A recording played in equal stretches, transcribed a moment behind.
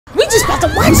about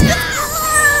to watch this.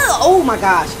 Oh my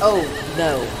gosh. Oh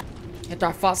no. After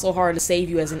I fought so hard to save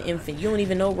you as an infant, you don't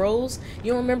even know Rose?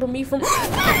 You don't remember me from... I'm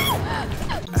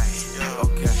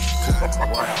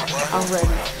ready.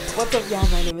 What's up, y'all?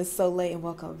 My name is SOLEIL and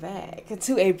welcome back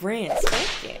to a brand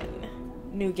spanking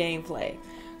new gameplay.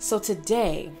 So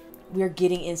today, we're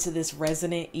getting into this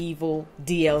Resident Evil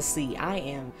DLC. I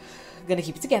am gonna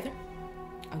keep it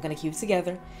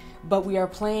together. But we are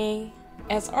playing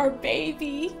as our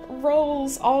baby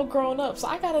Rose, all grown up. So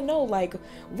I gotta know, like,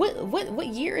 what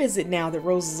year is it now that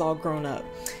Rose is all grown up?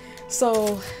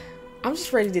 So I'm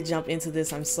just ready to jump into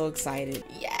this. I'm so excited.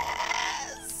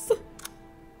 Yes.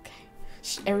 Okay.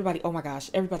 Shh, everybody. Oh my gosh.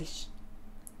 Everybody. Shh.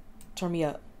 Turn me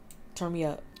up.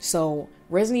 So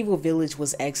Resident Evil Village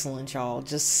was excellent, y'all.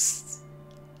 Just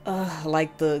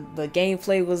like the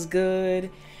gameplay was good.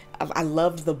 I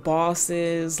loved the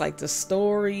bosses, like the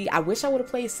story. I wish I would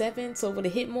have played 7 so it would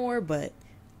have hit more, but...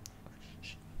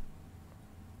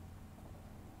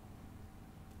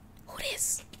 Who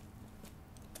this?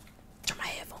 Turn my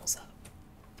headphones up.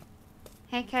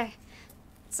 Hey, Kay.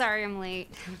 Sorry I'm late.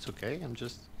 It's okay. I'm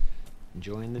just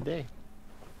enjoying the day.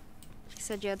 You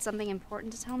said you had something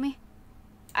important to tell me?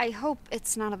 I hope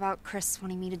it's not about Chris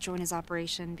wanting me to join his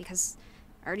operation, because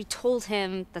I already told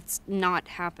him that's not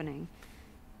happening.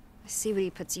 I see what he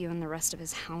puts you and the rest of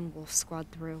his Hound Wolf squad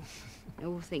through.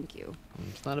 No, thank you.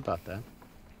 It's not about that.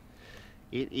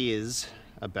 It is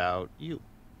about you.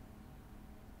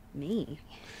 Me?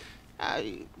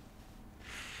 I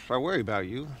worry about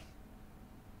you.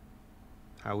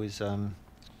 How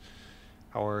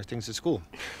are things at school?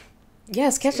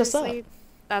 Yes, catch us up.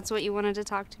 That's what you wanted to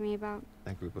talk to me about?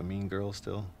 That group of mean girls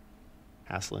still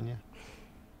hassling you?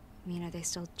 I mean, are they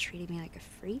still treating me like a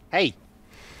freak? Hey!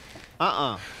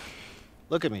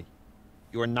 Look at me.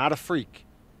 You are not a freak.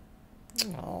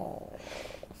 Oh.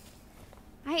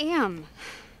 I am.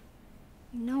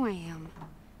 You know I am.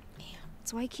 Yeah.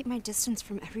 That's why I keep my distance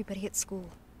from everybody at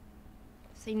school.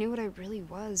 If they knew what I really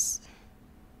was.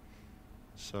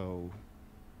 So...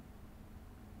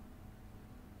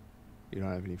 you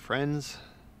don't have any friends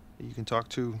that you can talk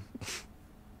to?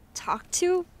 Talk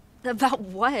to? About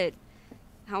what?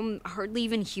 How I'm hardly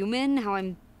even human? How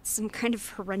I'm some kind of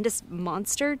horrendous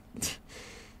monster?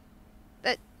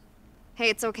 But, hey,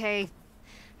 it's okay.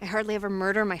 I hardly ever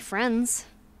murder my friends.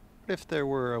 What if there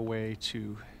were a way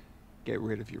to get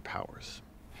rid of your powers?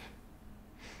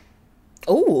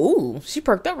 Ooh, she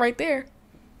perked up right there.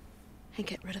 I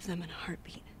get rid of them in a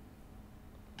heartbeat.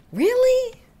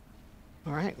 Really?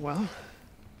 All right, well,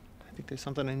 I think there's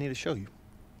something I need to show you.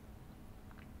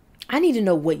 I need to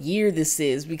know what year this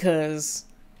is, because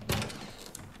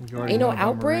ain't no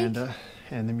outbreak. Miranda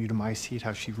and the mutamycete,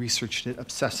 how she researched it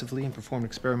obsessively and performed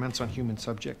experiments on human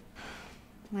subject.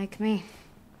 Like me.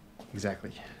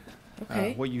 Exactly.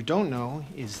 Okay. What you don't know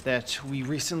is that we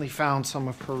recently found some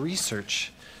of her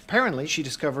research. Apparently, she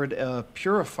discovered a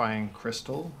purifying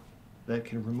crystal that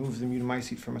can remove the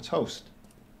mutamycete from its host.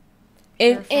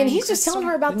 And he's just telling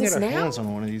her about this now. If we now? get our hands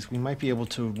on one of these, we might be able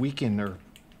to weaken or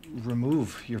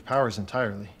remove your powers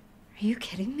entirely. Are you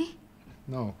kidding me?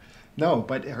 No,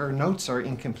 but her notes are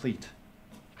incomplete.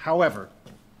 However,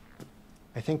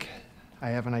 I think I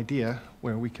have an idea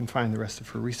where we can find the rest of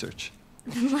her research.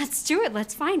 Let's do it.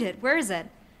 Let's find it. Where is it?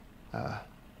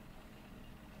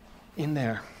 In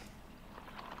there.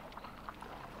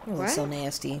 Oh, that's so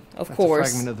nasty. Of That's course.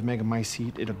 a fragment of the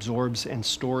megamycete. It absorbs and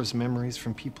stores memories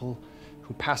from people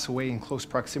who pass away in close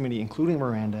proximity, including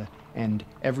Miranda, and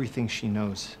everything she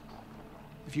knows.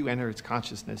 If you enter its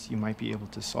consciousness, you might be able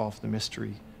to solve the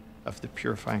mystery of the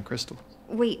purifying crystal.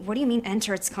 Wait, what do you mean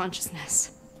enter its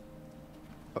consciousness?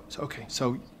 Okay,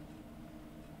 so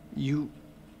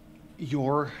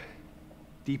your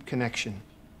deep connection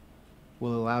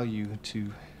will allow you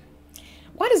to...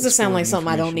 Why does this sound explore like the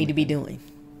something I don't need to be information doing?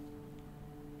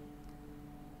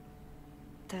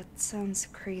 That sounds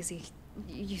crazy.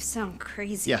 You sound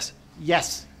crazy.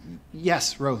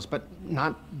 Yes, Rose, but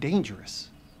not dangerous.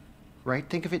 Right?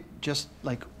 Think of it just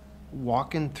like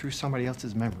walking through somebody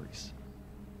else's memories.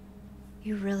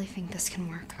 You really think this can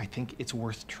work? I think it's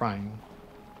worth trying.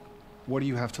 What do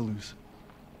you have to lose?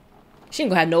 She ain't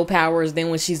gonna have no powers then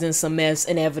when she's in some mess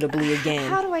inevitably again.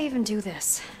 How do I even do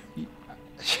this?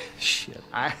 Shit,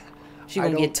 She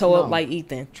gonna get toe up like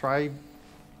Ethan. Try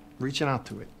reaching out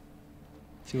to it.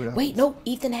 See what happens. Wait, no,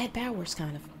 Ethan had powers,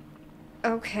 kind of.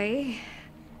 Okay.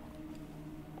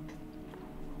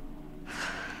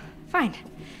 Fine.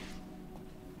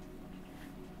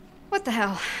 What the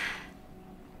hell?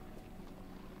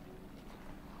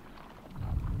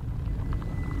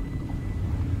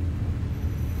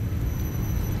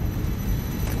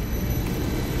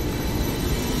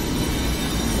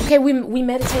 Okay, we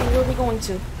meditating. Where are we going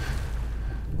to?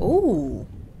 Ooh.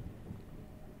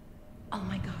 Oh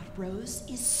my god, Rose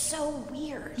is so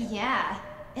weird. Yeah,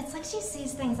 it's like she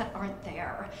sees things that aren't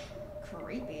there.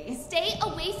 Creepy. Stay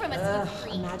away from us, you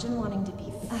freak. Imagine wanting to be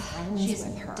friends She's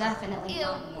with her. definitely Ew,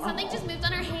 not normal. something just moved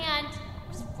on her hand.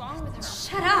 What's wrong with her?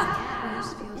 Shut up!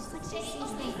 It's like she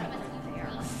sees things that aren't there.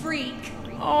 Freak.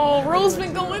 Oh, Rose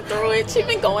been going through it. She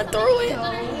been going through it.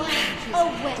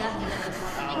 Oh, wait.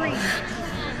 Freak.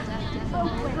 Oh,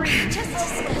 wait. Just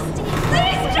disgusting.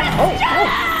 Please just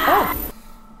Oh.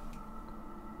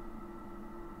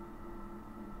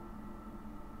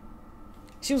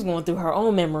 She was going through her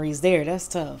own memories there. That's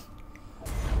tough.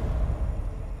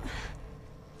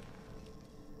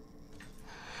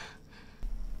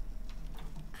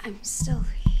 I'm still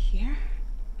here.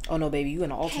 Oh no, baby, you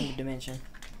in an alternate dimension.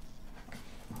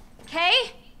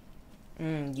 Kay?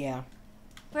 Yeah.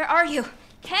 Where are you?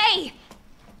 Kay!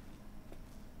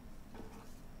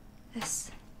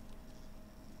 This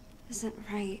isn't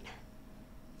right.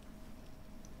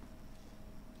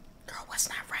 Girl, what's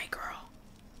not right, girl?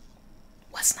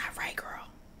 What's not right, girl?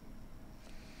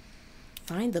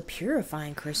 Find the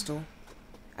purifying crystal.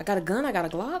 I got a gun, I got a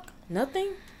Glock.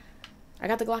 Nothing? I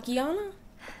got the Glockiana?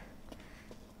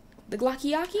 The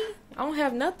Glockiaki? I don't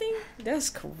have nothing? That's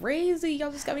crazy.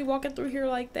 Y'all just got me walking through here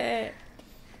like that.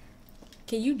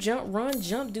 Can you jump, run,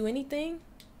 jump, do anything?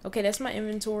 Okay, that's my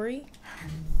inventory.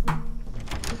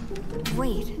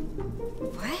 Wait.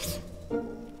 What?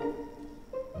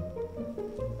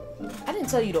 I didn't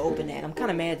tell you to open that. I'm kind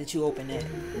of mad that you opened that.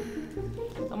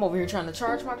 I'm over here trying to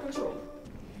charge my controller.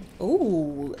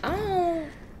 Ooh, I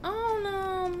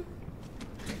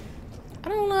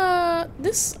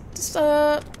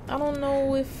don't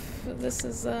know if this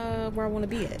is where I want to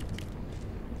be at.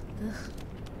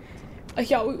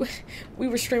 Y'all, we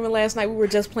were streaming last night. We were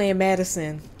just playing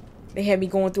Madison. They had me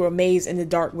going through a maze in the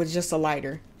dark with just a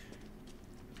lighter.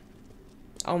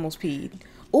 I almost peed.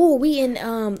 Ooh, we in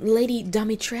Lady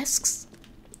Dimitrescu's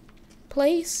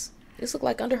place. This look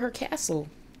like under her castle.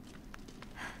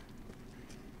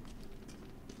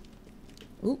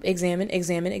 Oop, examine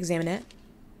that.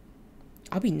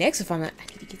 I'll be next if I'm not.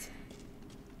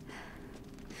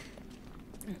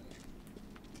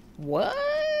 What?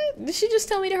 Did she just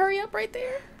tell me to hurry up right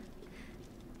there?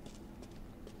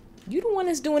 You the one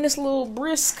that's doing this little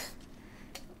brisk.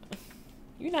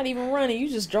 You're not even running. You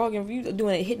just jogging. You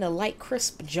doing it, hitting a light,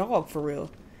 crisp jog for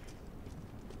real.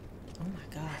 Oh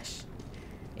my gosh,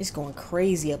 it's going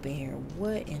crazy up in here.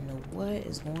 What in the what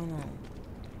is going on?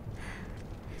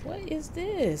 What is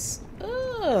this?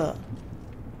 Ugh,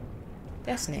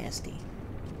 that's nasty.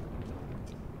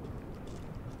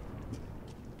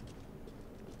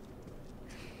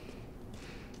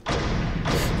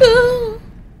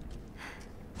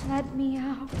 Let me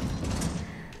out.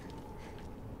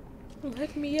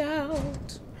 Let me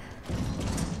out.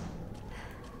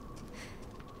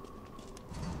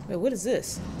 Wait, what is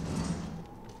this?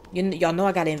 Y'all know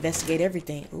I gotta investigate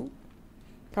everything. Ooh,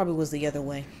 probably was the other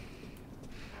way.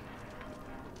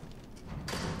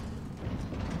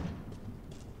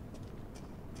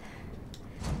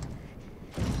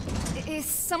 Is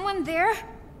someone there?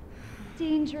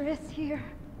 Dangerous here.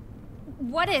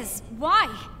 What is?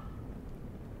 Why?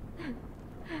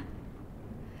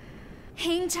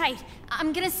 Hang tight.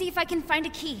 I'm gonna see if I can find a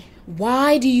key.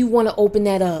 Why do you want to open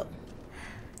that up?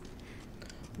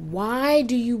 Why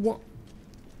do you want...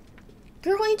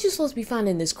 Girl, ain't you supposed to be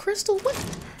finding this crystal? What?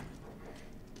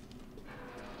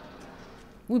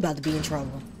 We about to be in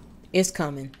trouble. It's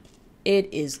coming.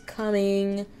 It is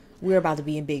coming. We're about to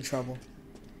be in big trouble.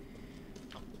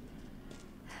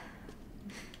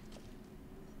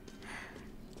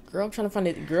 Girl, I'm trying to find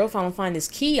it. Girl, if I don't find this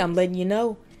key, I'm letting you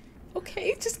know.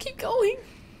 Okay, just keep going.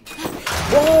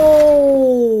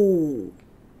 Whoa!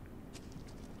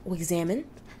 Oh, examine.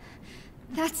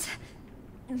 That's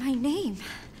my name.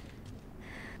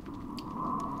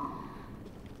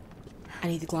 I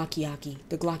need the Glockiaki.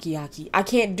 The Glockiaki. I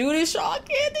can't do this, y'all. I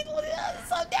can't. There's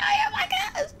something down here. My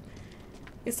gosh.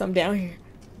 It's something down here.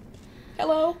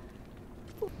 Hello?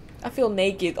 I feel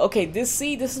naked. Okay, this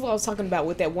is what I was talking about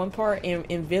with that one part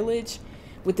in Village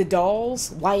with the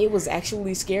dolls. Why it was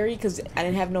actually scary, because I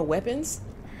didn't have no weapons.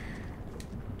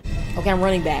 Okay, I'm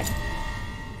running back.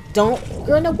 Don't...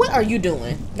 Girl, now what are you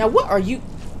doing? Now what are you...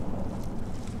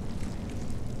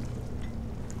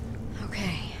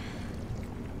 Okay.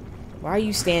 Why are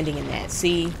you standing in that?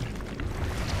 See?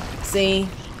 See?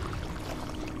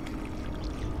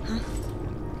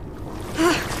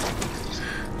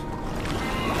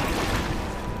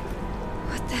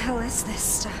 What the hell is this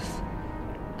stuff?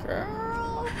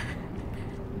 Girl.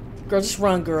 Girl, just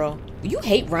run, girl. You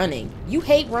hate running. You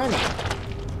hate running.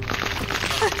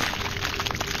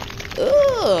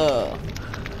 Ugh.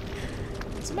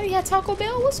 Somebody had Taco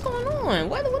Bell? What's going on?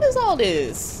 What is all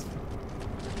this?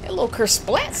 That little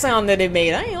kersplat sound that it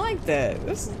made. I ain't like that.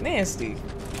 This is nasty.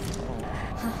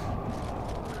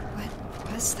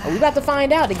 What was that? Oh, we about to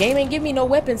find out. The game ain't give me no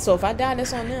weapons, so if I die,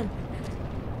 that's on them.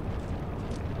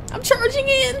 I'm charging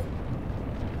in.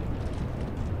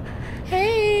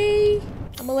 Hey,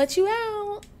 I'm gonna let you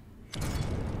out.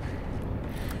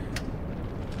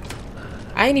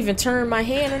 I ain't even turned my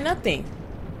hand or nothing.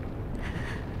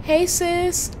 Hey,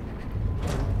 sis.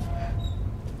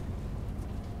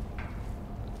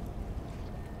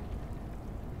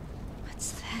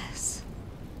 What's this?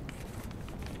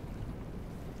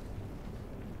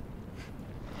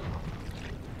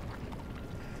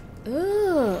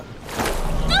 Ugh.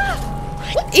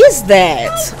 What is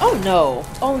that? Oh no.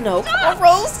 Oh no. Come on,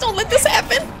 Rose. Don't let this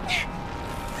happen.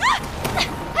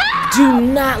 Do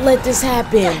not let this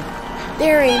happen.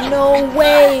 There ain't no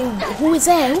way. Who is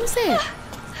that? Who is that?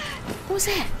 Who is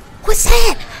that? What's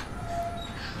that?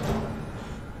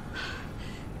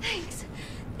 Thanks.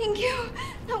 Thank you.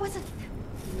 That wasn't...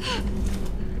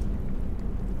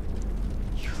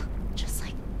 You look just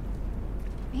like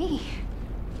me.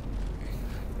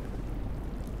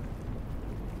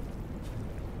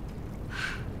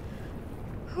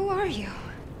 Who are you?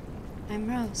 I'm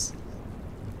Rose.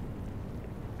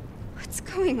 What's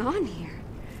going on here?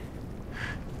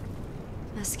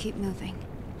 Must keep moving.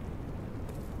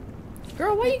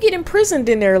 Girl, why you get imprisoned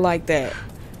in there like that?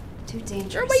 Too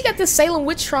dangerous. Girl, why you got this Salem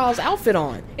Witch Trials outfit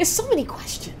on? It's so many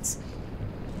questions.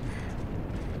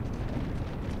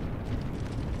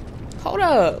 Hold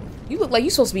up. You look like you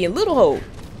supposed to be in Little Hope.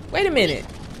 Wait a minute.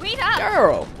 Wait up!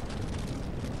 Girl.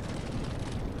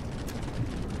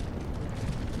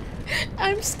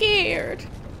 I'm scared.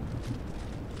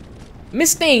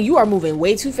 Miss Thing, you are moving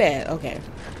way too fast. Okay.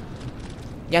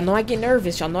 Y'all know I get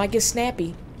nervous. Y'all know I get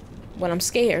snappy when I'm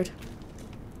scared.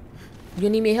 You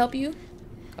need me to help you?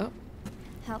 Oh.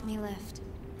 Help me lift.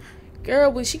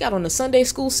 Girl, what she got on the Sunday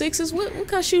school sixes? What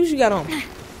kind of shoes you got on?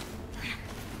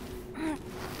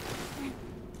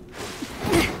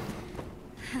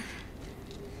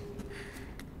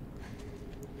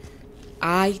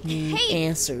 I need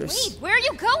answers. Wait, where are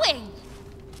you going?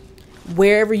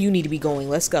 Wherever you need to be going.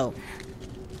 Let's go.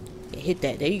 Yeah, hit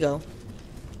that. There you go.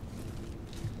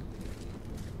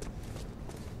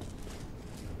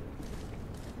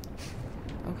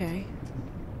 Okay.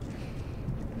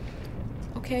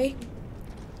 Okay.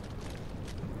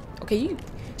 Okay, you...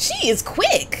 She is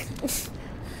quick!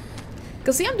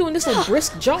 Cause see, I'm doing this little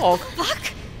brisk jog.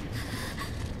 Fuck!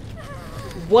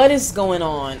 What is going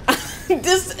on?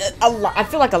 I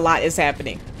feel like a lot is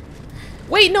happening.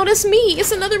 Wait, no, that's me.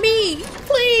 It's another me.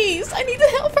 Please, I need to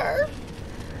help her.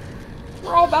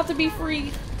 We're all about to be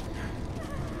free.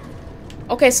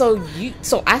 Okay, so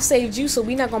I saved you, so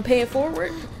we not gonna pay it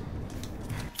forward?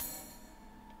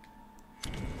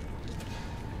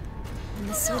 And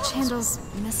the switch handle's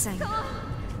missing.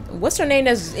 What's her name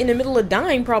that's in the middle of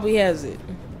dying probably has it.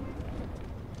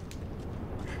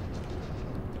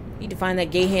 Need to find that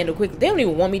gay handle quick. They don't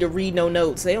even want me to read no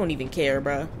notes. They don't even care,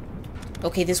 bruh.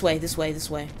 Okay, this way, this way,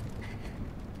 this way.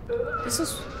 This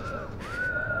is...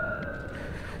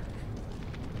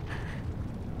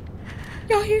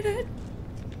 Y'all hear that?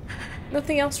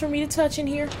 Nothing else for me to touch in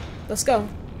here? Let's go.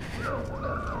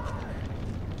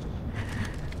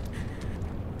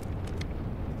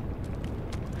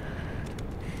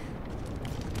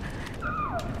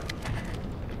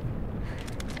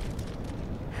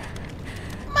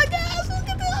 My gosh, look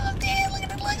at this. I'm dead. Look at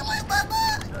this. Look.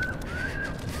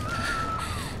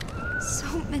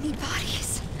 So many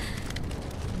bodies.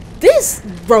 This,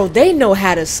 bro, they know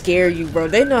how to scare you, bro.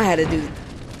 They know how to do...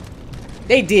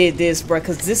 They did this, bro,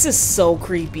 because this is so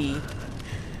creepy.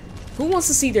 Who wants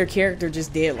to see their character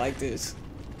just dead like this?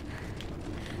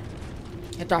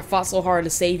 After I fought so hard to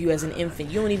save you as an infant.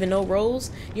 You don't even know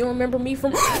Rose? You don't remember me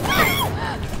from... Did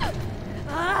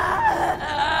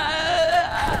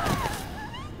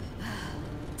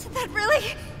that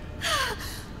really?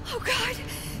 Oh, God.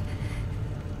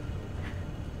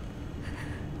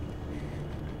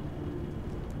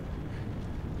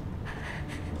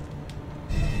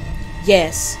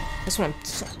 Yes. That's what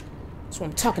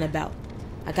I'm talking about.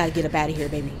 I gotta get up out of here,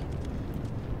 baby.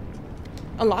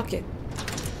 Unlock it.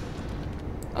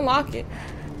 Unlock it.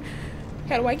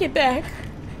 How do I get back?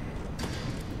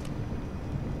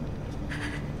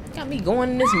 Got me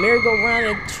going in this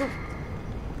merry-go-round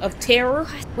of terror.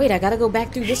 Wait, I gotta go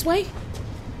back through this way?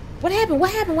 What happened? What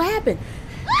happened? What happened?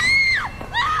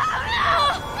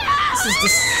 This is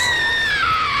this.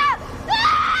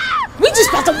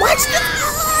 about to watch this.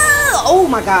 Oh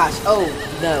my gosh. Oh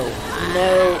no.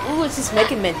 No. Ooh, it's just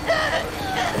making me.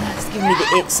 It's giving me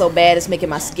the ick so bad. It's making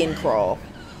my skin crawl.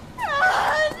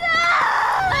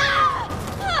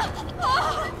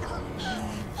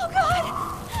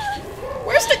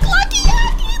 Where's the Glocky?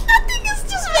 Nothing is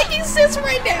just making sense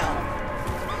right now.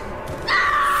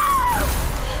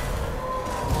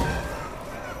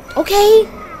 Okay.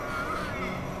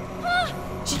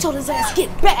 She told his ass, get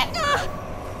back.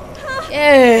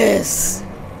 Yes.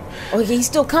 Okay, he's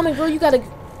still coming, girl. You gotta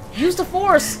use the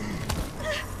force.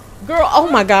 Girl, oh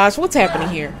my gosh, what's happening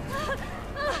here?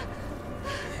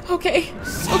 Okay.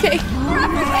 Okay.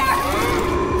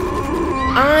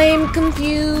 I'm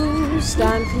confused.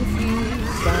 I'm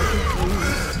confused. I'm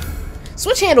confused.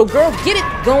 Switch handle, girl. Get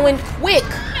it going quick.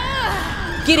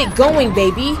 Get it going,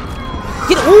 baby.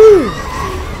 Get it. Ooh.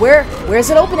 Where's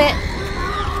it open at?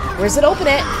 Where's it open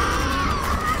at?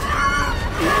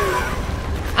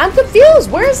 I'm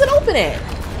confused. Where is it open at?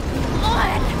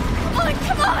 On,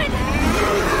 come on.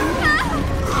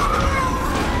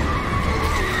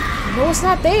 No, it's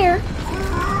not there.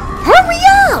 Hurry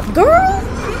up, girl.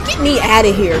 Get me out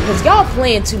of here, because y'all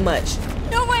playing too much.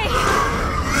 No way.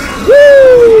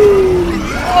 Woo!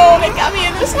 Oh, they got me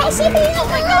in this house. Oh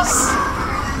my gosh.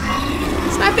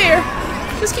 It's not there.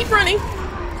 Just keep running.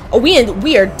 Oh,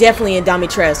 we are definitely in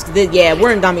Domitresk. Yeah,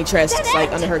 we're in Domitresk. It's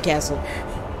like under her castle.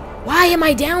 Why am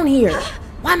I down here?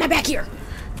 Why am I back here?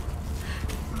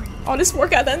 All this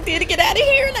work I done did to get out of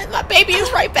here, and my baby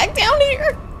is right back down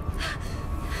here.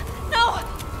 No,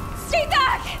 stay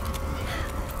back.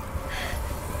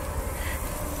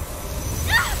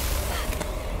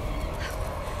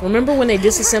 Remember when they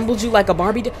disassembled you like a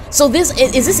Barbie? So is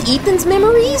this Ethan's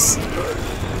memories?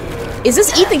 Is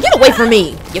this Ethan? Get away from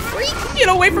me, you freak! Get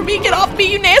away from me! Get off me,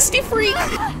 you nasty freak!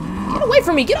 Get away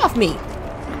from me! Get off me!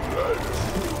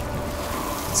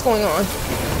 What's going on?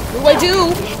 What do I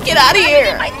do? Get out of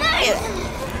here!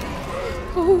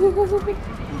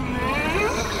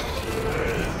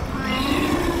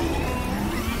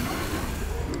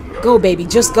 Go, baby.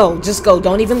 Just go. Just go.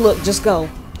 Don't even look. Just go.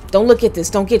 Don't look at this.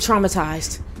 Don't get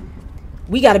traumatized.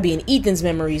 We gotta be in Ethan's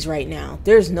memories right now.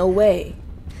 There's no way.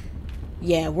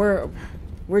 Yeah, we're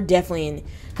definitely in,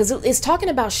 because it's talking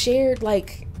about shared,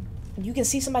 like, you can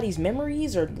see somebody's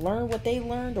memories or learn what they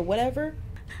learned or whatever.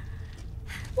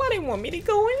 Why they want me to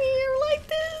go in here like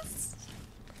this?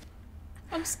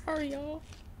 I'm sorry, y'all.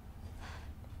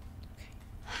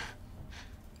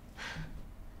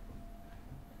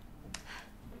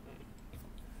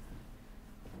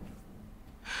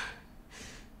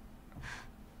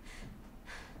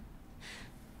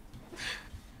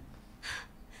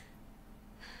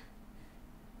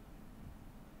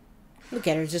 Look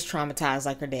at her, just traumatized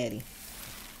like her daddy.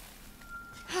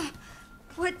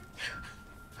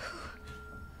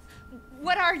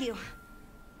 What are you?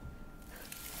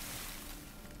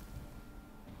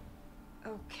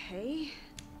 Okay.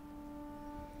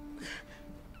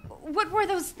 What were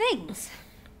those things?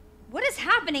 What is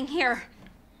happening here?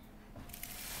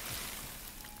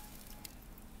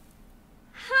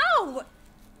 How?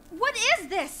 What is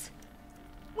this?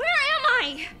 Where am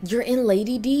I? You're in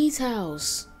Lady D's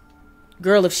house.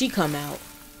 Girl, if she come out,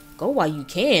 go while you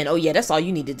can. Oh yeah, that's all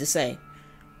you needed to say.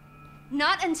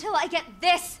 Not until I get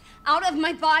this out of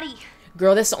my body.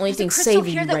 Girl, that's the only thing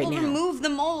saving you right now. That will remove the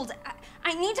mold.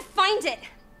 I need to find it.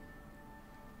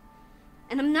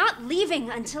 And I'm not leaving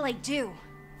until I do.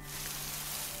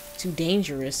 Too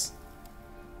dangerous.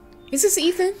 Is this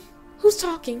Ethan? Who's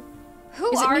talking?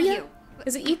 Who are you?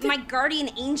 Is it Ethan? My guardian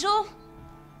angel?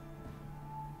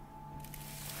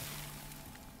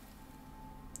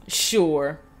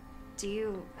 Sure. Do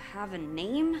you have a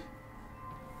name?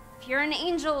 If you're an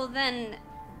angel, then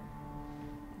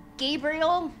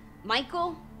Gabriel?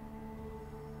 Michael?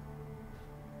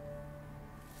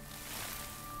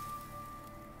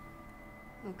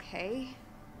 Okay.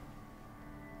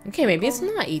 Okay, maybe it's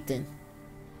not Ethan.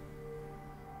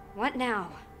 What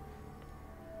now?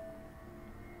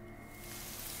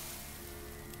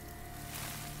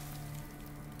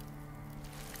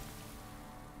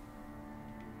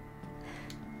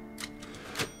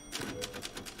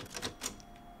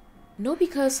 No,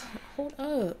 because, hold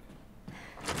up.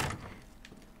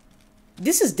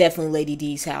 This is definitely Lady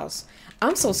D's house.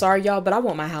 I'm so sorry, y'all, but I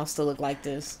want my house to look like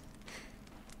this.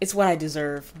 It's what I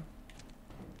deserve.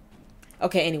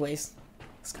 Okay, anyways.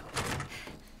 Let's go.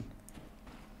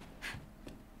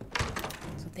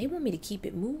 So they want me to keep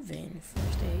it moving.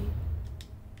 First aid.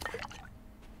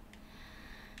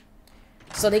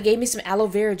 So they gave me some aloe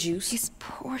vera juice. These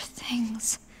poor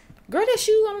things. Girl, that's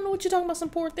you. I don't know what you're talking about, some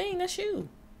poor thing. That's you.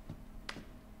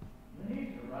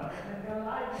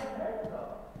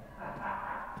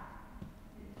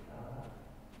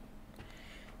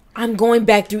 I'm going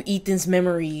back through Ethan's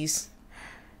memories.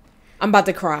 I'm about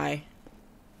to cry.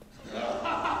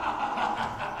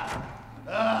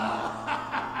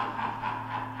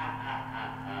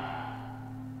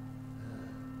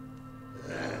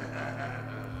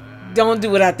 Don't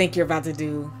do what I think you're about to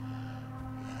do.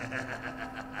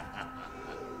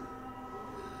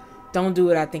 Don't do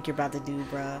what I think you're about to do,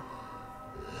 bruh.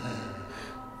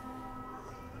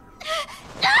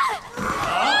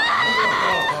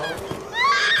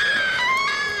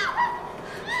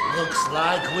 Looks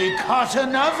like we caught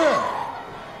another.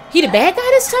 He the bad guy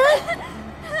this time?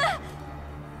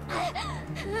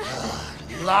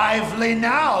 Lively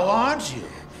now, aren't you?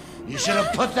 You should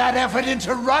have put that effort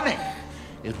into running.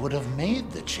 It would have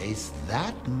made the chase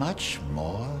that much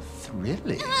more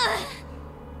thrilling.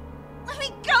 Let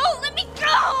me go! Let me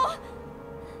go!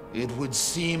 It would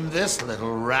seem this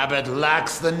little rabbit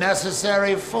lacks the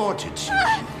necessary fortitude.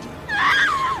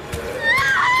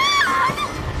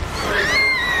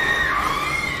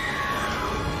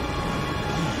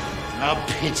 A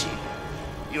pity.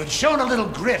 You had shown a little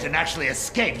grit and actually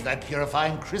escaped. That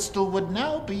purifying crystal would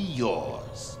now be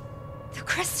yours. The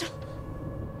crystal.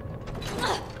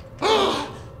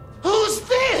 Who's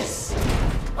this?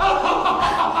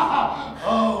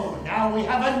 Oh, now we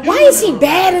have a new. Why is he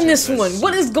bad in to this one? pursue.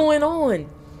 What is going on?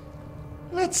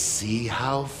 Let's see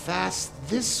how fast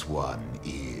this one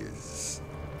is.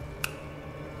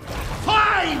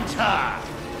 Find her!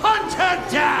 Hunt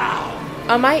her down!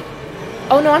 I might.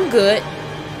 Oh no, I'm good.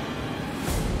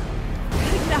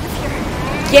 Get out of here.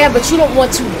 Yeah, but you don't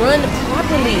want to run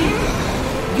properly.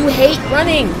 You hate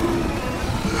running.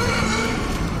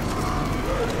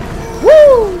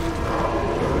 Woo!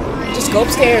 Just go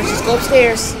upstairs. Just go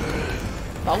upstairs.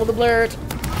 Follow the blurred.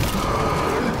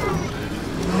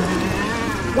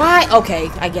 Why? Okay,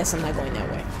 I guess I'm not going that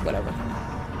way. Whatever.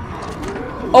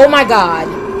 Oh my god.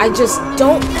 I just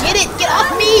don't get it. Get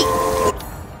off me!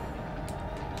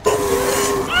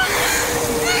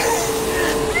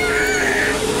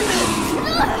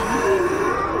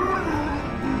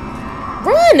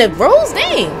 Run, Rose,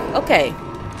 dang. Okay.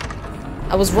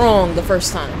 I was wrong the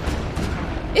first time.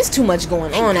 It's too much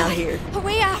going on out here. A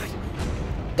way out.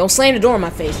 Don't slam the door in my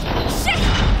face. Shit!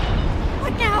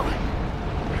 What now?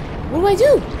 What do I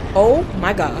do? Oh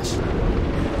my gosh.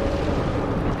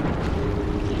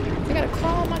 I gotta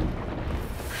call my...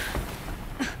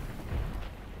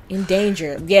 In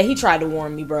danger. Yeah, he tried to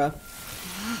warn me, bruh.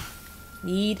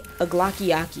 Need a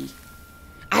Glockiaki.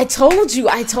 I told you,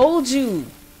 I told you.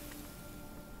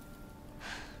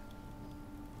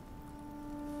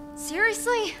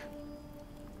 Seriously?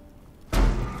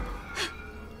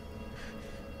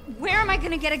 Where am I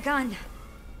gonna get a gun?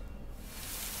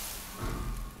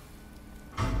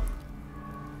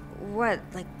 What,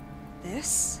 like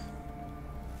this?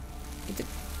 Did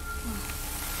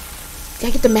I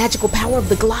get the magical power of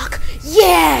the Glock?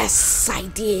 Yes, I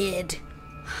did.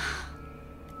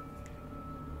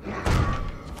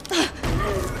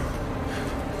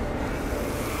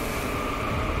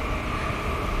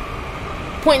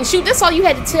 Point and shoot. That's all you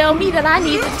had to tell me that I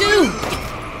need to do.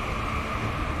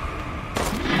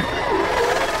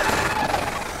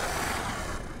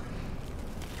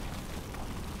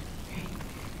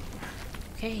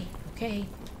 Okay.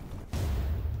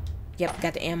 Yep,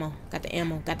 got the ammo. Got the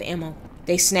ammo.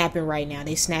 They snapping right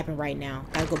now.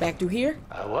 Gotta go back through here.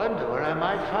 I wonder where I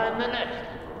might find the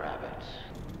next little rabbit.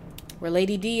 Where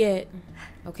Lady D at?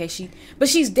 Okay, but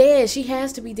she's dead. She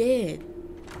has to be dead.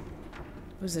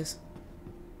 What's this?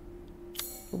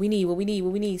 What we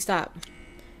need. Stop.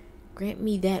 Grant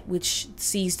me that which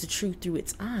sees the truth through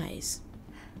its eyes.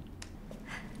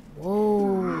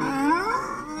 Whoa.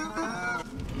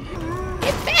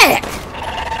 Get back!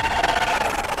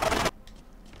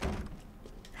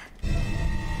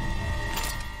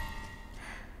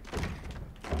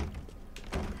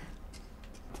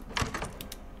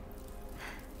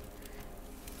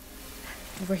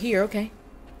 Over here, okay.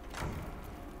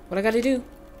 What I gotta do?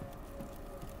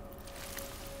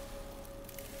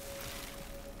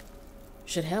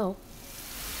 Should help.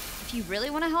 If you really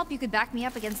want to help, you could back me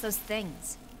up against those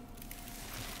things.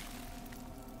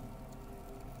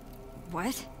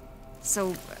 What?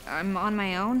 So, I'm on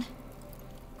my own?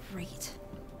 Great.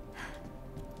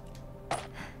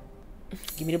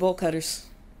 Give me the bolt cutters.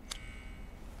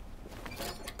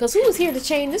 Cause who was here to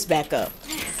chain this back up?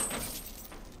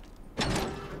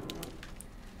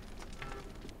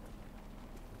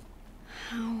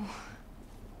 How?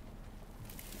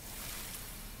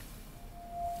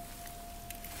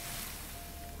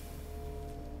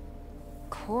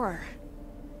 Core.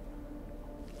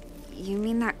 You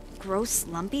mean that gross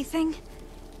lumpy thing?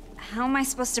 How am I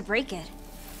supposed to break it?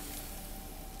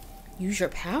 Use your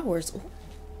powers. Ooh.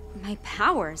 My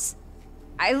powers?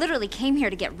 I literally came here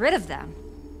to get rid of them.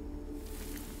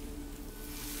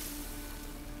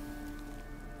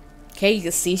 Okay, you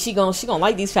can see she gonna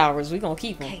like these powers. We gonna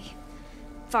keep them. Okay,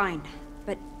 fine.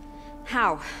 But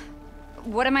how?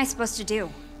 What am I supposed to do?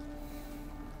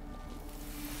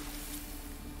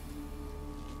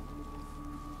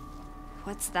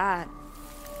 What's that?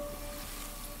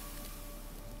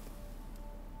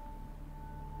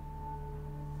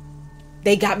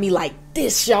 They got me like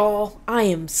this, y'all.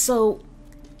 I'm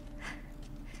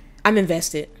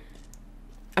invested.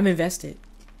 I'm invested.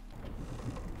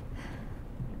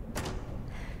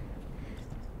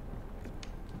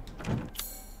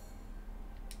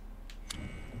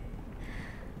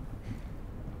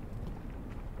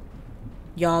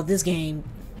 Y'all, this game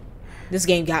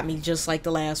got me just like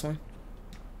the last one.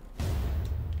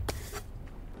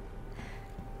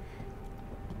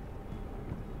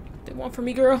 They want for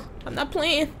me, girl. I'm not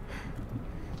playing.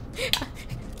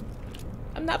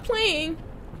 I'm not playing.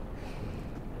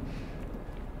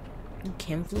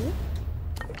 Chem fluid?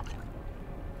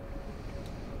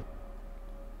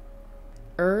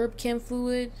 Herb chem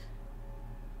fluid?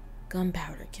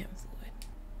 Gunpowder chem fluid.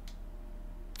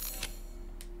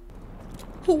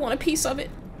 Who want a piece of it?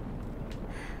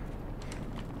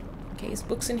 Okay, his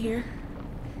book's in here.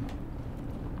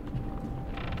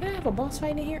 Can I have a boss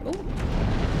fight in here? Ooh.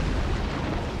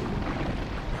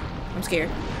 I'm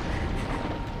scared.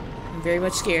 I'm very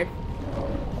much scared.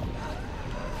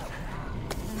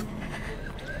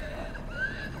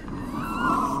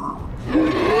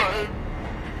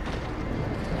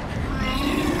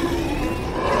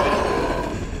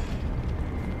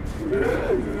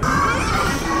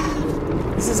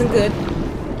 This isn't good.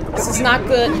 This is not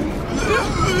good.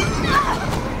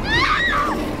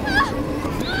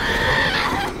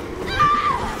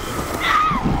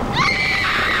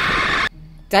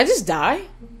 Did I just die?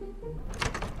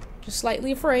 Just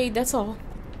slightly afraid, that's all.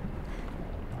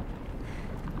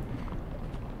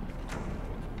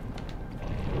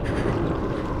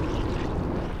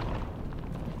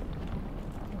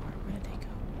 Where did they go?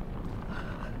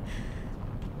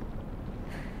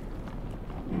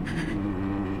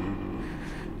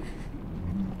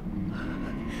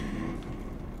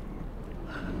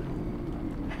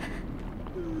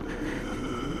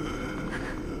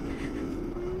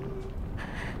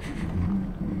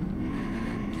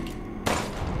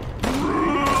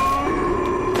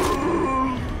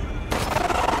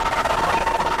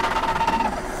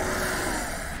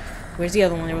 Where's the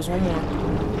other one? There was one more.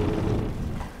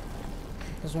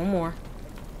 There's one more.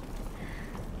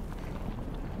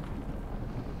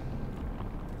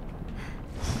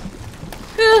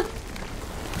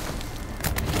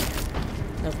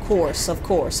 Of course, of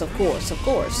course, of course, of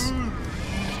course.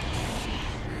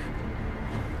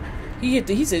 He hit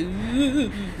the, he said,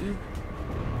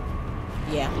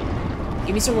 yeah.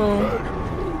 Give me some room.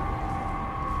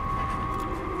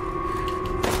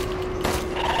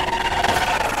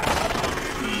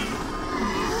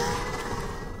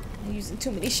 Too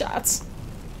many shots.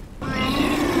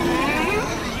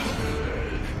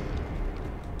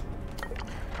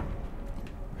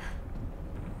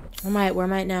 Where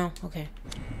am I at now? Okay.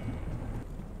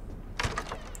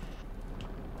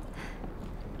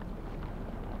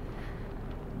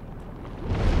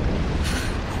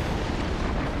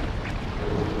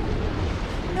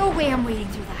 No way I'm wading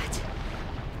through that.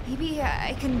 Maybe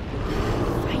I can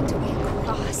find a way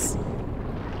across.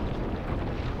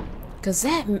 Cause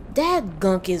that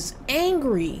gunk is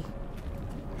angry.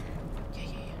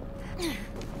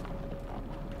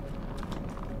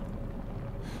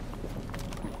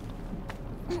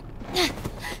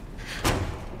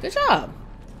 Good job.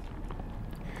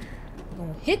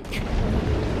 Gonna hit.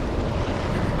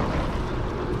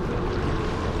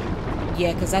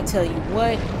 Yeah, cause I tell you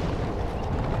what.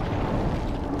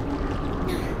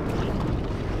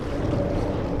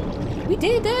 We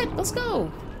did that. Let's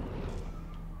go.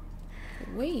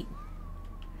 Wait.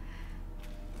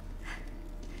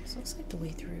 This looks like the way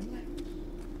through.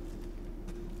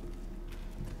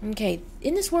 Okay,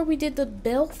 isn't this where we did the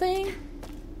bell thing?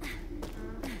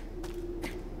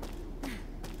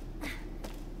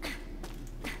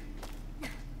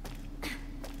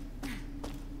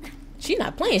 She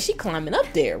not playing, she climbing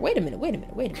up there. Wait a minute, wait a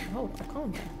minute, wait a minute. Hold on,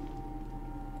 calm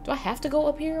down. Do I have to go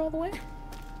up here all the way?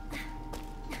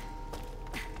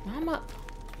 I'm up.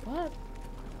 What?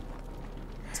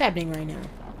 What's happening right now?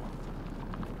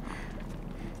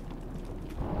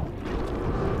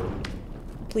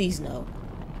 Please no.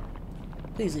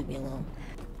 Please leave me alone.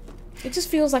 It just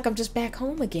feels like I'm just back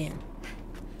home again.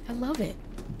 I love it.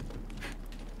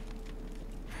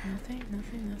 Nothing,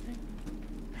 nothing, nothing.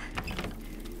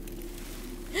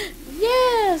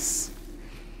 Yes!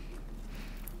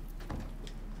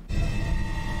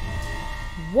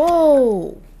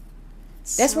 Whoa!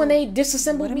 That's when they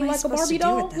disassembled me like a Barbie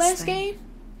doll last game?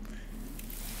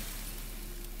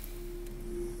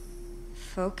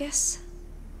 Focus?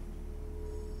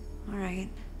 Alright.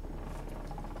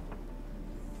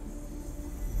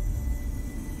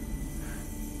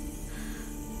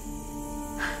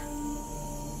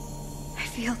 I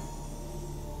feel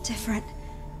different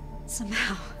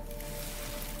somehow.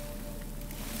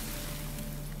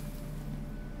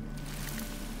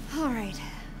 Alright,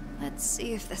 let's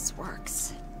see if this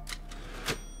works.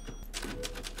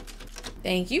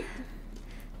 Thank you.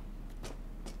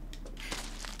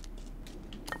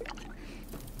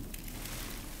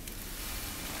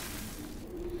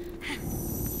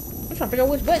 I'm trying to figure out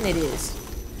which button it is.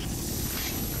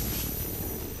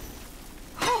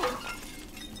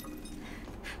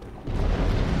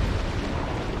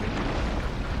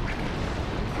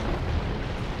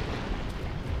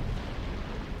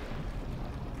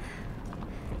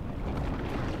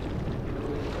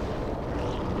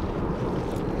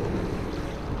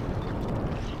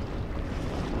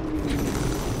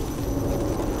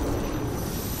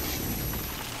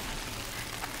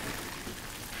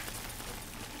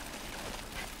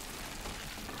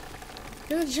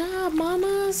 Good job,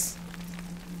 mamas.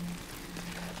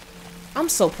 I'm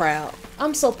so proud.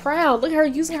 I'm so proud. Look at her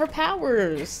using her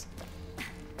powers.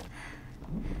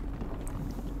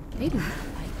 Maybe.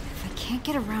 If I can't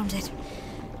get around it,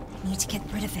 I need to get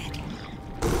rid of it.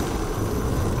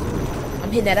 I'm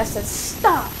hitting that. I said,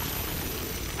 stop.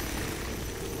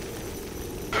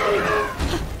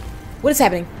 What is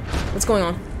happening? What's going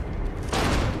on?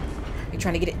 You're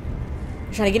trying to get it.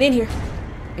 You're trying to get in here.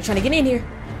 You're trying to get in here.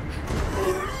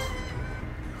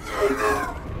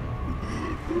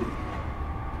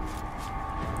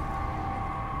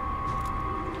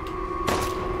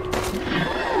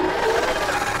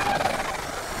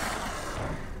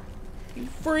 You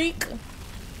freak.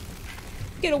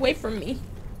 Get away from me.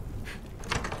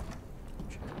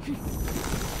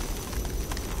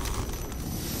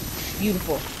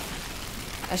 Beautiful.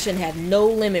 I shouldn't have no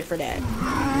limit for that.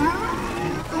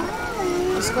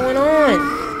 What's going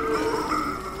on?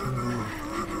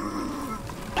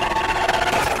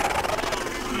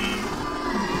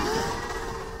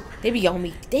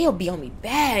 They'll be on me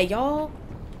bad, y'all.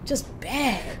 Just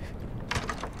bad.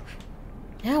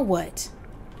 Now what?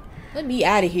 Let me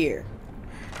out of here.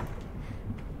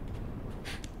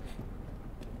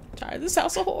 Tired of this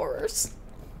house of horrors.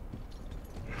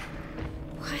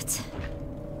 What?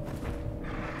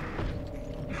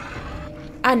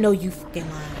 I know you fucking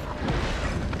lying.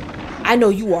 I know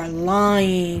you are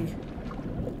lying.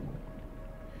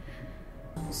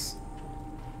 What's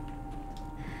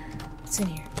in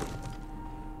here?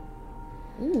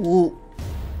 Ooh.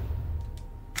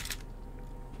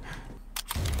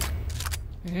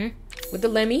 With the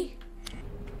Lemmy.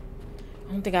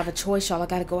 I don't think I have a choice, y'all. I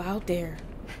gotta go out there.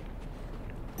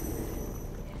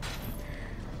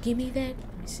 Give me that.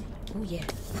 Let me see. Oh yeah,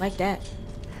 I like that.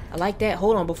 I like that.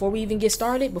 Hold on, before we even get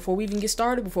started.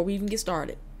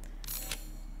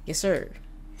 Yes, sir.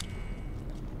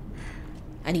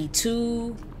 I need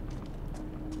 2.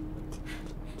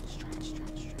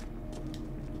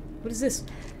 What is this?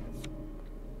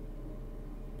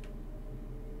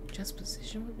 Just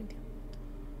position. What we do?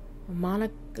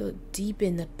 Monica deep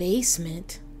in the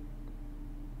basement.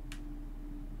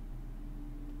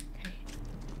 Okay.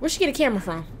 Where'd she get a camera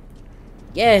from?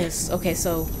 Yes. Okay,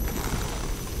 so.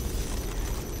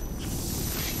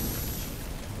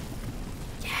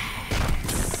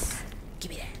 Yes.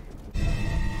 Give me that.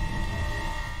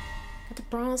 Got the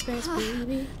bronze mask,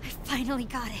 baby. I finally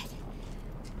got it.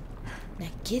 Now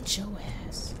get your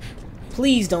ass.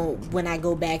 Please don't, when I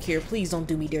go back here, please don't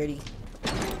do me dirty.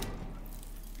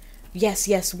 Yes,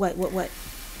 yes, what?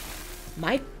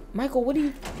 Michael, what do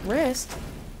you, rest?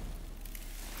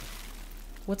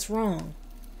 What's wrong?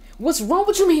 What's wrong?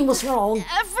 What you mean, what's wrong?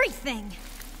 Everything!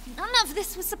 None of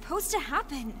this was supposed to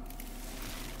happen.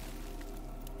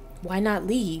 Why not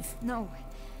leave? No.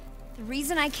 The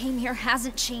reason I came here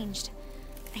hasn't changed.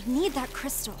 I need that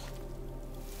crystal.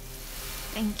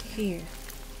 Thank you. Here.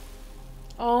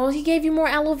 Oh, he gave you more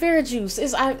aloe vera juice.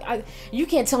 You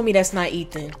can't tell me that's not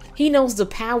Ethan. He knows the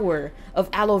power of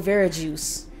aloe vera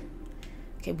juice.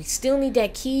 Okay, we still need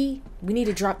that key. We need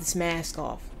to drop this mask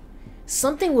off.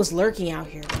 Something was lurking out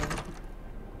here, man.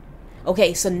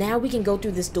 Okay, so now we can go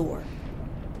through this door.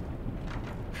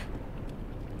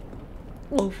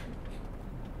 Oh,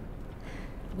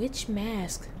 Which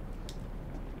mask?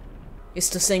 It's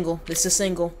the single. It's the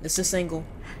single. It's the single.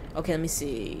 Okay, let me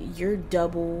see. You're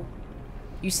double.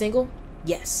 You single?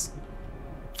 Yes.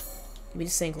 Give me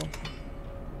the single.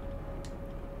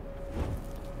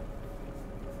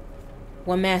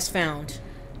 One mask found.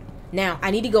 Now,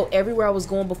 I need to go everywhere I was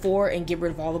going before and get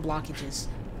rid of all the blockages.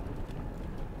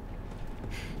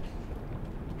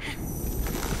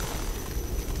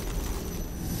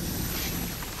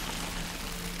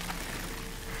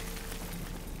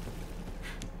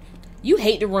 You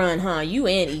hate to run, huh? You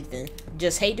and Ethan.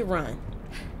 Just hate to run.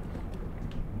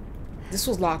 This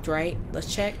was locked, right?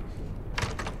 Let's check.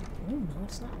 Oh, no,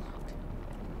 it's not locked.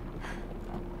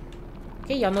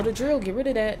 Okay, y'all know the drill. Get rid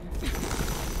of that.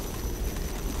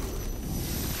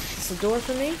 It's a door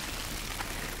for me?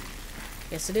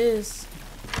 Yes, it is.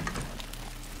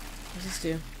 What's this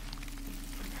do?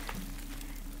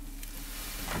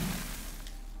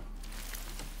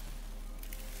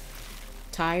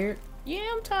 Tired? Yeah,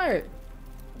 I'm tired.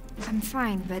 I'm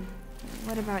fine, but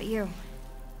what about you?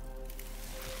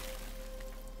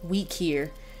 Weak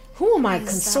here. Who am I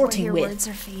consorting your with? Words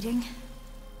are fading.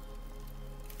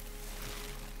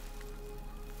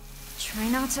 Try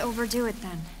not to overdo it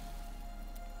then.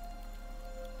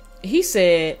 He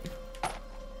said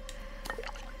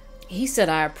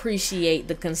I appreciate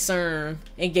the concern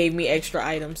and gave me extra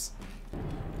items.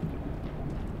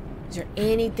 Is there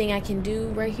anything I can do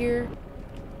right here?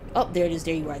 Oh, there it is.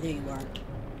 There you are. There you are.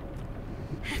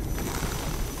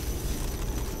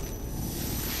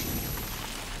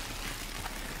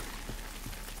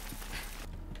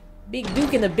 Big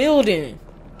Duke in the building.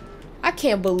 I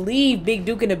can't believe Big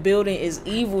Duke in the building is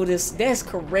evil. That's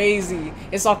crazy.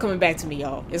 It's all coming back to me,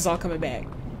 y'all. It's all coming back.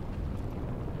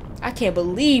 I can't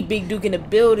believe Big Duke in the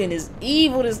building is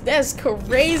evil. That's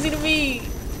crazy to me.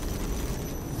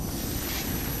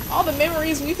 All the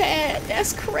memories we've had.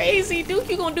 That's crazy. Duke,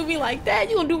 you gonna do me like that?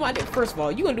 You gonna do my... First of all,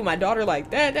 you gonna do my daughter like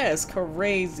that? That's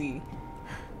crazy.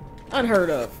 Unheard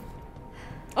of.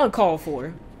 Uncalled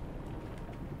for.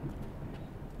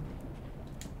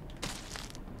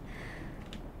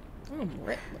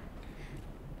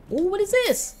 Ooh, what is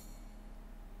this?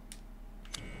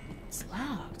 It's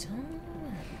locked.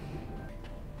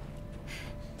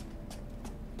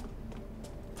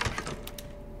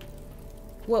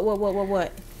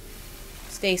 What?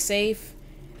 Stay safe.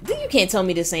 You can't tell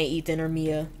me this ain't Ethan or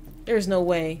Mia. There's no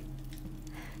way.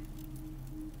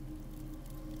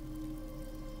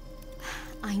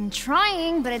 I'm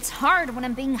trying, but it's hard when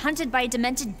I'm being hunted by a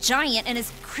demented giant and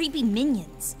his creepy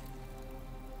minions.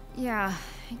 Yeah,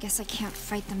 I guess I can't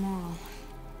fight them all.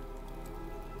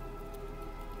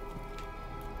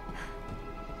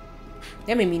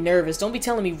 That made me nervous. Don't be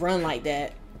telling me run like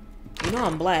that. You know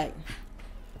I'm black.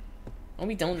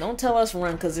 Don't tell us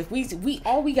run, because if we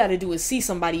all we gotta do is see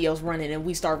somebody else running and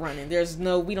we start running.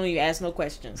 We don't even ask no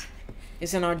questions.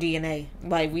 It's in our DNA.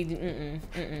 Like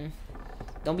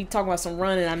Don't be talking about some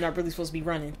running. I'm not really supposed to be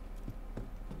running.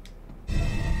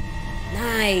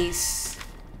 Nice.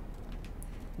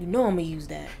 You know I'm gonna use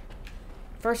that.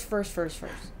 First.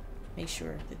 Make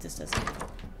sure that this doesn't.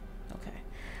 Okay.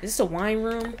 Is this a wine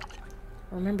room?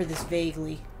 I remember this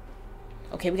vaguely.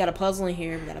 Okay, we got a puzzle in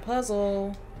here. We got a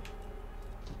puzzle.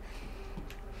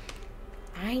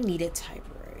 I need a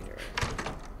typewriter.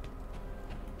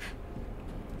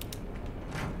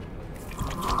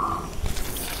 I'm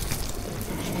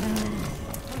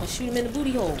gonna shoot him in the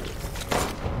booty hole.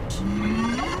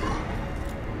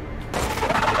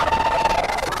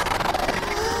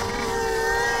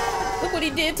 Look what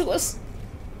he did to us.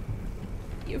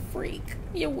 You freak.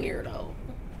 You weirdo.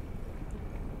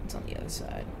 It's on the other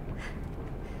side.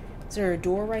 Is there a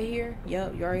door right here?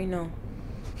 Yep, you already know.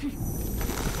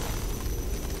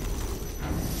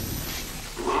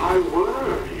 My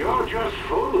word, you're just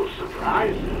full of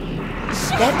surprises.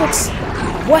 That looks...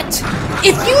 What?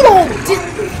 If you don't...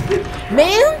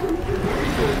 Man?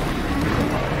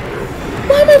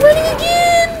 Why am I running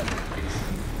again?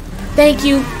 Thank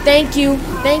you.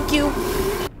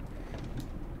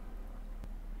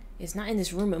 It's not in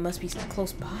this room. It must be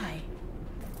close by.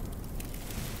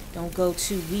 Don't go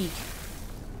too weak.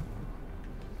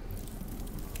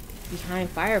 Behind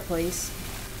fireplace.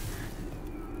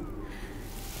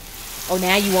 Oh,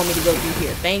 now you want me to go through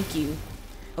here. Thank you.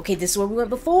 Okay, this is where we went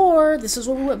before.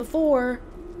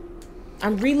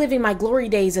 I'm reliving my glory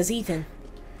days as Ethan.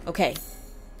 Okay.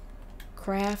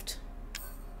 Craft.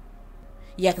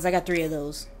 Yeah, because I got 3 of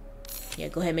those. Yeah,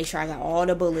 go ahead. Make sure I got all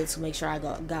the bullets. Make sure I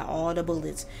got all the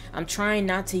bullets. I'm trying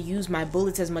not to use my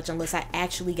bullets as much unless I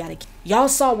actually got to... Y'all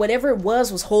saw whatever it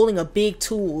was holding a big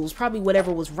tool. It was probably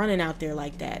whatever was running out there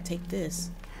like that. Take this.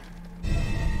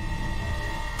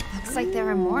 Looks like there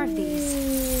are more of these.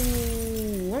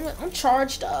 Ooh, I'm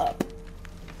charged up.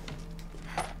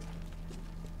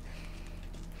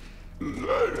 It's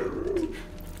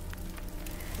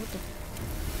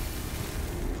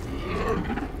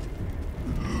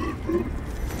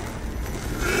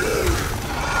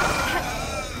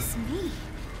me.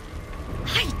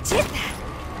 I did that.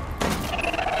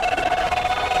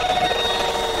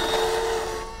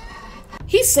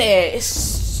 He said,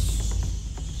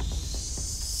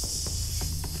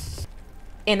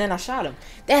 and then I shot him.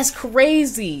 That's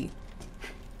crazy.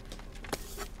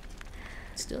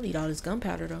 Still need all this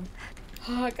gunpowder though.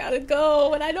 Oh, I gotta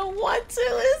go, and I don't want to.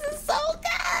 This is so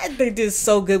good. They did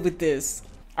so good with this.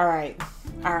 All right,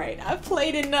 I've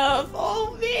played enough.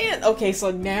 Oh man. Okay,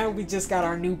 so now we just got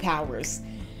our new powers.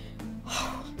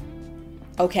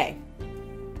 Okay.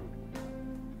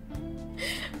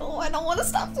 Oh, I don't want to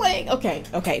stop playing.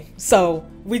 Okay. So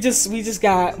we just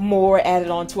got more added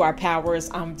on to our powers.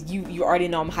 You already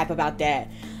know I'm hype about that.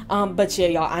 But yeah,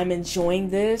 y'all, I'm enjoying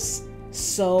this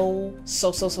so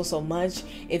much.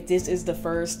 If this is the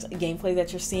first gameplay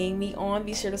that you're seeing me on,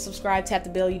 be sure to subscribe, tap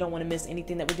the bell. You don't want to miss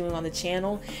anything that we're doing on the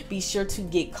channel. Be sure to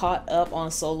get caught up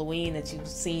on SOLEIL, that you've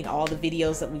seen all the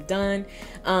videos that we've done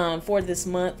for this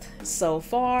month so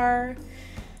far.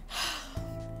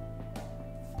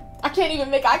 I can't even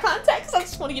make eye contact because I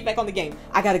just want to get back on the game.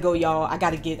 I gotta go, y'all. I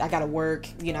gotta work.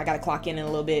 You know, I gotta clock in a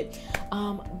little bit.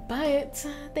 But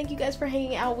thank you guys for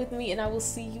hanging out with me, and I will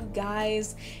see you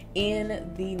guys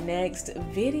in the next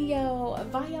video.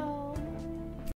 Bye, y'all.